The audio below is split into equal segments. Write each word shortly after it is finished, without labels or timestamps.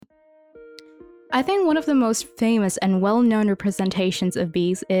I think one of the most famous and well-known representations of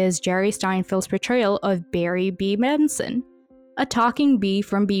bees is Jerry Seinfeld's portrayal of Barry B. Benson, a talking bee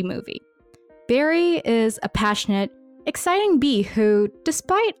from Bee Movie. Barry is a passionate, exciting bee who,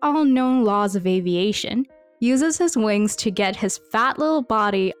 despite all known laws of aviation, uses his wings to get his fat little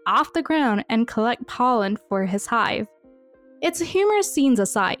body off the ground and collect pollen for his hive. Its humorous scenes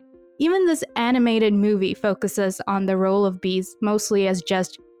aside, even this animated movie focuses on the role of bees mostly as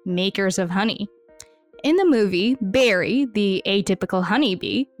just makers of honey. In the movie, Barry, the atypical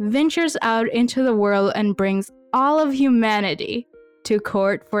honeybee, ventures out into the world and brings all of humanity to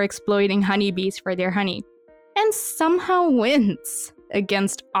court for exploiting honeybees for their honey, and somehow wins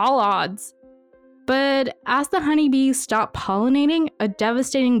against all odds. But as the honeybees stopped pollinating, a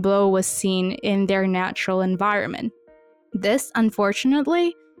devastating blow was seen in their natural environment. This,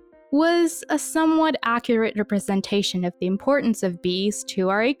 unfortunately, was a somewhat accurate representation of the importance of bees to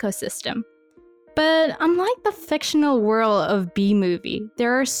our ecosystem. But unlike the fictional world of Bee Movie,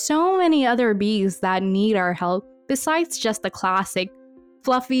 there are so many other bees that need our help besides just the classic,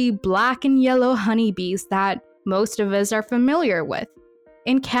 fluffy black and yellow honeybees that most of us are familiar with.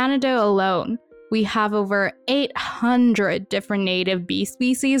 In Canada alone, we have over 800 different native bee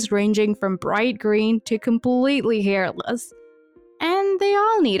species ranging from bright green to completely hairless. And they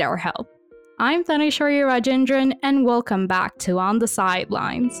all need our help. I'm Thanishwarya Rajendran, and welcome back to On the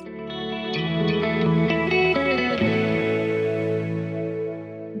Sidelines.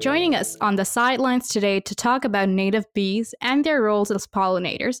 Joining us on the sidelines today to talk about native bees and their roles as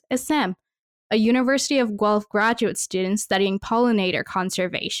pollinators is Sam, a University of Guelph graduate student studying pollinator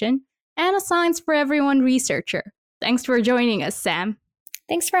conservation and a Science for Everyone researcher. Thanks for joining us, Sam.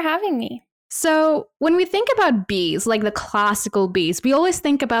 Thanks for having me. So, when we think about bees, like the classical bees, we always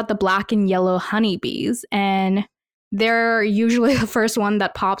think about the black and yellow honeybees, and they're usually the first one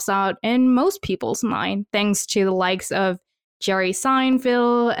that pops out in most people's mind, thanks to the likes of Jerry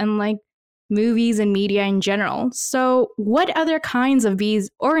Seinfeld and like movies and media in general. So what other kinds of bees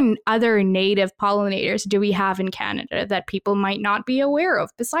or other native pollinators do we have in Canada that people might not be aware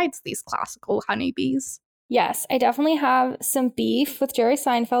of besides these classical honeybees? Yes, I definitely have some beef with Jerry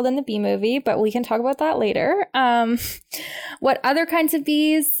Seinfeld in the Bee Movie, but we can talk about that later. What other kinds of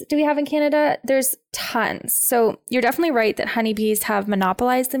bees do we have in Canada? There's tons. So you're definitely right that honeybees have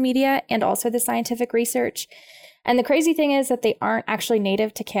monopolized the media and also the scientific research. And the crazy thing is that they aren't actually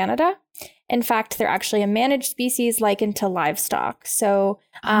native to Canada. In fact, they're actually a managed species likened to livestock. So,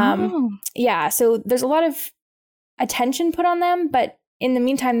 so there's a lot of attention put on them. But in the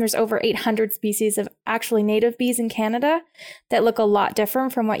meantime, there's over 800 species of actually native bees in Canada that look a lot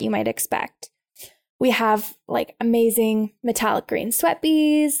different from what you might expect. We have like amazing metallic green sweat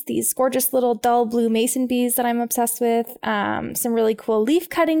bees, these gorgeous little dull blue mason bees that I'm obsessed with, some really cool leaf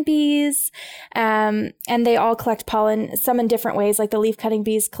cutting bees, and they all collect pollen, some in different ways, like the leaf cutting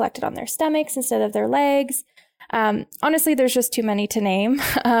bees collect it on their stomachs instead of their legs. Honestly, there's just too many to name,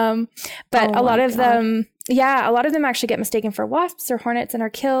 but a lot of them actually get mistaken for wasps or hornets and are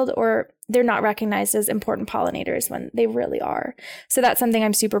killed, or they're not recognized as important pollinators when they really are. So that's something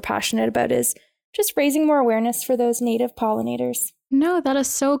I'm super passionate about, is just raising more awareness for those native pollinators. No, that is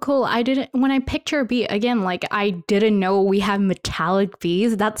so cool. When I picture a bee, again, like I didn't know we have metallic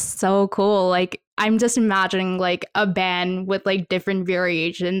bees. That's so cool. Like I'm just imagining like a band with like different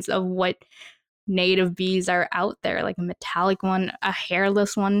variations of what native bees are out there, like a metallic one, a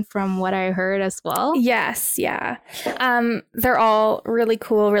hairless one from what I heard as well. Yes, yeah. They're all really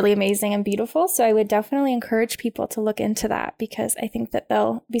cool, really amazing and beautiful. So I would definitely encourage people to look into that because I think that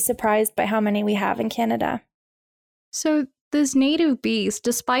they'll be surprised by how many we have in Canada. So these native bees,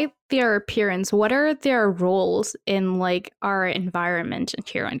 despite their appearance, what are their roles in like our environment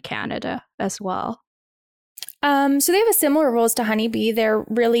here in Canada as well? So they have a similar roles to honeybee. They're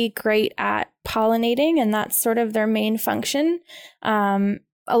really great at pollinating, and that's sort of their main function. A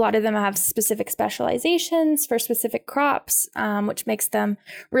lot of them have specific specializations for specific crops, which makes them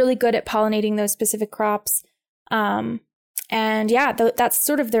really good at pollinating those specific crops. That's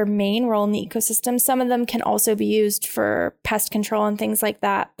sort of their main role in the ecosystem. Some of them can also be used for pest control and things like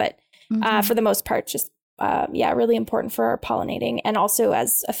that. But for the most part, just really important for our pollinating and also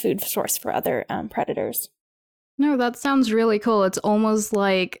as a food source for other predators. No, that sounds really cool. It's almost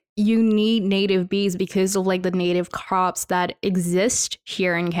like you need native bees because of like the native crops that exist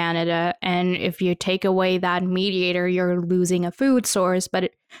here in Canada. And if you take away that mediator, you're losing a food source.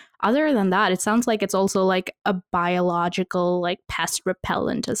 But other than that, it sounds like it's also like a biological like pest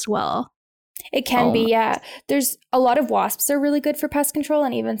repellent as well. It can be, yeah. There's a lot of wasps are really good for pest control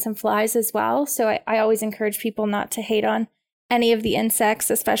and even some flies as well. So I always encourage people not to hate on any of the insects,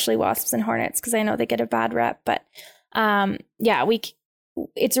 especially wasps and hornets, because I know they get a bad rep. But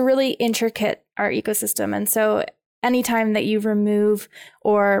it's really intricate, our ecosystem. And so anytime that you remove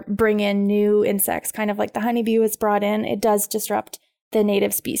or bring in new insects, kind of like the honeybee was brought in, it does disrupt the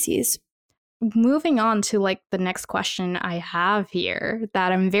native species. Moving on to like the next question I have here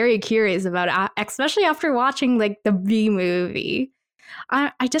that I'm very curious about, especially after watching like the Bee Movie.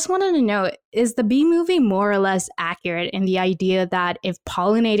 I just wanted to know, is the Bee Movie more or less accurate in the idea that if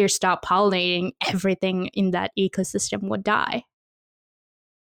pollinators stop pollinating, everything in that ecosystem would die?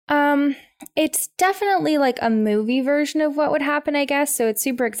 It's definitely like a movie version of what would happen, I guess. So it's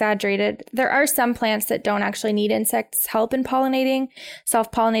super exaggerated. There are some plants that don't actually need insects' help in pollinating,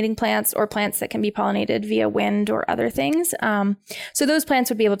 self-pollinating plants or plants that can be pollinated via wind or other things. So those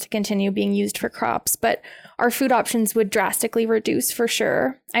plants would be able to continue being used for crops, but our food options would drastically reduce for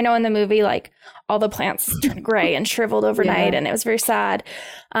sure. I know in the movie, like all the plants turned gray and shriveled overnight, and it was very sad.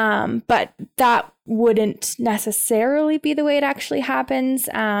 But that wouldn't necessarily be the way it actually happens.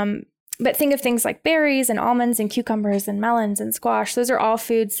 But think of things like berries and almonds and cucumbers and melons and squash. Those are all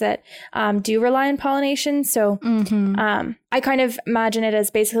foods that do rely on pollination. So I kind of imagine it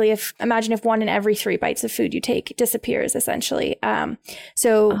as basically imagine if 1 in every 3 bites of food you take disappears, essentially.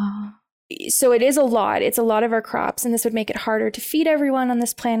 So it is a lot. It's a lot of our crops, and this would make it harder to feed everyone on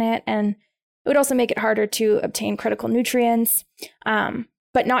this planet. And it would also make it harder to obtain critical nutrients.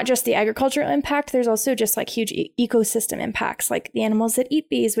 But not just the agricultural impact, there's also just like huge ecosystem impacts, like the animals that eat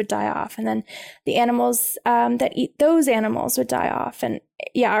bees would die off, and then the animals that eat those animals would die off. And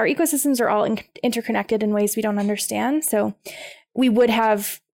yeah, our ecosystems are all interconnected in ways we don't understand. So we would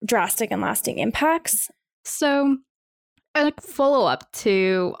have drastic and lasting impacts. So a follow-up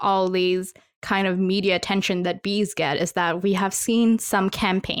to all these kind of media attention that bees get is that we have seen some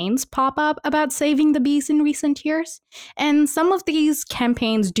campaigns pop up about saving the bees in recent years. And some of these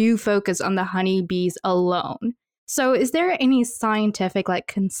campaigns do focus on the honeybees alone. So is there any scientific like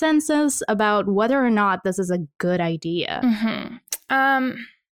consensus about whether or not this is a good idea? So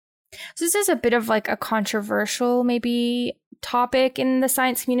this is a bit of like a controversial maybe topic in the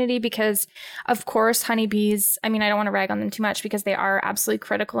science community because, of course, honeybees, I mean, I don't want to rag on them too much because they are absolutely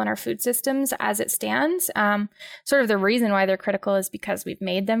critical in our food systems as it stands. Sort of the reason why they're critical is because we've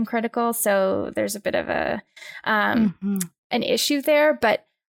made them critical. So there's a bit of an issue there.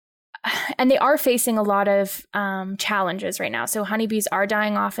 And they are facing a lot of challenges right now. So honeybees are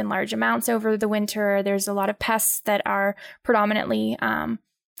dying off in large amounts over the winter. There's a lot of pests that are predominantly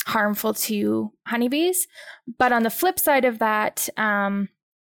harmful to honeybees. But on the flip side of that,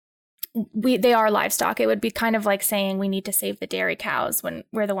 they are livestock. It would be kind of like saying we need to save the dairy cows when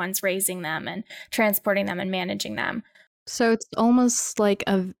we're the ones raising them and transporting them and managing them. So it's almost like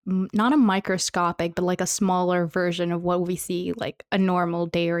not a microscopic, but like a smaller version of what we see like a normal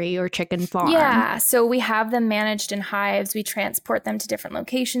dairy or chicken farm. Yeah. So we have them managed in hives. We transport them to different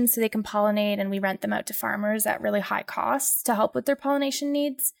locations so they can pollinate, and we rent them out to farmers at really high costs to help with their pollination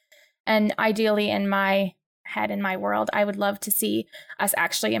needs. And ideally, in my head, in my world, I would love to see us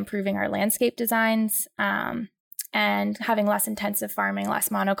actually improving our landscape designs and having less intensive farming, less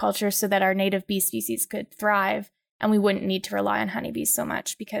monoculture, so that our native bee species could thrive. And we wouldn't need to rely on honeybees so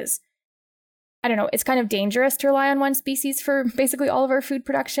much because, I don't know, it's kind of dangerous to rely on one species for basically all of our food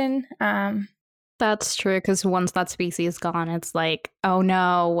production. That's true, because once that species is gone, it's like, oh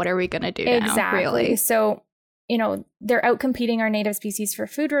no, what are we going to do now? Exactly. Really? So, you know, they're outcompeting our native species for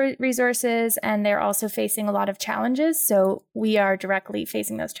food resources, and they're also facing a lot of challenges. So we are directly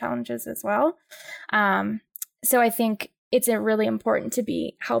facing those challenges as well. So I think it's really important to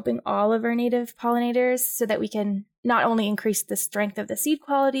be helping all of our native pollinators so that we can not only increase the strength of the seed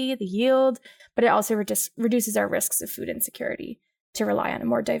quality, the yield, but it also reduces our risks of food insecurity to rely on a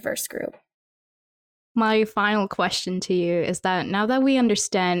more diverse group. My final question to you is that now that we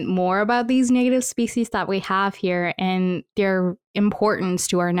understand more about these native species that we have here and their importance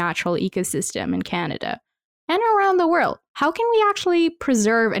to our natural ecosystem in Canada and around the world, how can we actually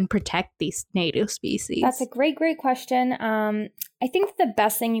preserve and protect these native species? That's a great question. I think the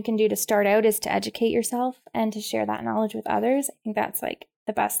best thing you can do to start out is to educate yourself and to share that knowledge with others. I think that's like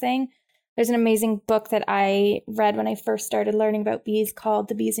the best thing. There's an amazing book that I read when I first started learning about bees called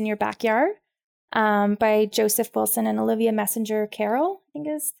The Bees in Your Backyard by Joseph Wilson and Olivia Messenger Carroll, I think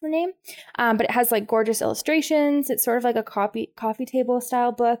is the name. But it has like gorgeous illustrations. It's sort of like a coffee table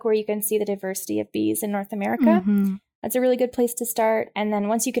style book where you can see the diversity of bees in North America. That's a really good place to start. And then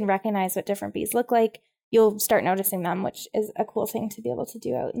once you can recognize what different bees look like, you'll start noticing them, which is a cool thing to be able to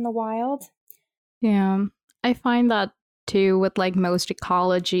do out in the wild. Yeah, I find that too with like most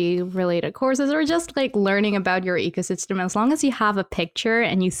ecology related courses, or just like learning about your ecosystem. As long as you have a picture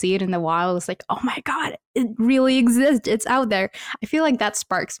and you see it in the wild, it's like, oh my God, it really exists. It's out there. I feel like that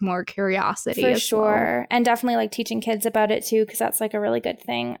sparks more curiosity. For sure. Well. And definitely like teaching kids about it too, because that's like a really good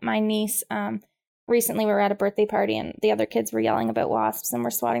thing. My niece, recently we were at a birthday party and the other kids were yelling about wasps and we're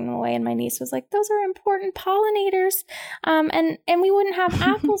swatting them away. And my niece was like, those are important pollinators. And we wouldn't have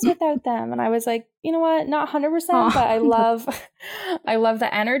apples without them. And I was like, you know what? Not 100%, but I love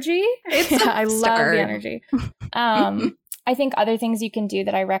the energy. I love the energy. I think other things you can do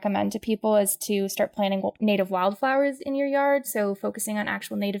that I recommend to people is to start planting native wildflowers in your yard. So focusing on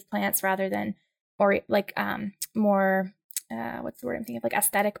actual native plants rather than, or like more, what's the word I'm thinking of? Like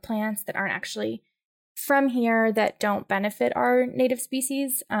aesthetic plants that aren't actually from here, that don't benefit our native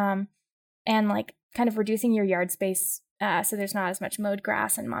species, and like kind of reducing your yard space so there's not as much mowed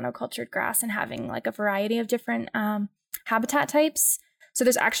grass and monocultured grass, and having like a variety of different habitat types. So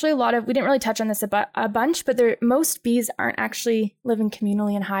there's actually a lot of, we didn't really touch on this a bunch, but most bees aren't actually living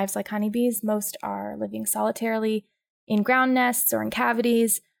communally in hives like honeybees. Most are living solitarily in ground nests or in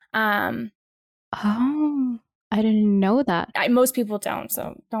cavities. I didn't know that. Most people don't,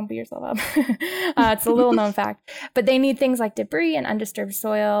 so don't beat yourself up. It's a little known fact. But they need things like debris and undisturbed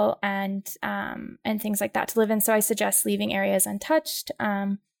soil and things like that to live in. So I suggest leaving areas untouched,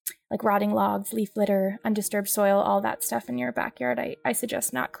 like rotting logs, leaf litter, undisturbed soil, all that stuff in your backyard. I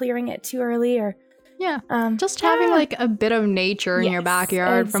suggest not clearing it too early, or just having like a bit of nature in your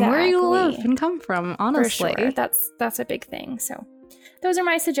backyard from where you live and come from, honestly. For sure. That's a big thing. So those are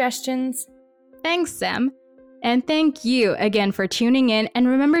my suggestions. Thanks, Sam. And thank you again for tuning in, and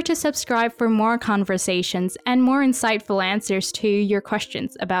remember to subscribe for more conversations and more insightful answers to your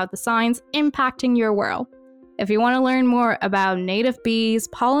questions about the science impacting your world. If you want to learn more about native bees,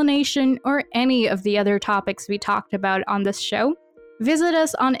 pollination, or any of the other topics we talked about on this show, visit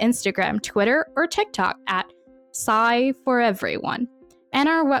us on Instagram, Twitter, or TikTok at Sci4Everyone, and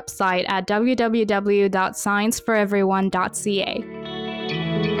our website at www.scienceforeveryone.ca.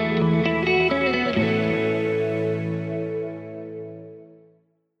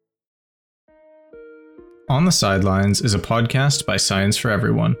 On the Sidelines is a podcast by Science for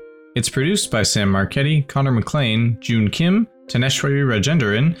Everyone. It's produced by Sam Marchetti, Connor McLean, June Kim, Taneshwari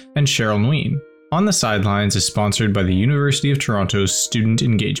Rajendaran, and Cheryl Nguyen. On the Sidelines is sponsored by the University of Toronto's Student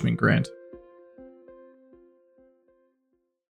Engagement Grant.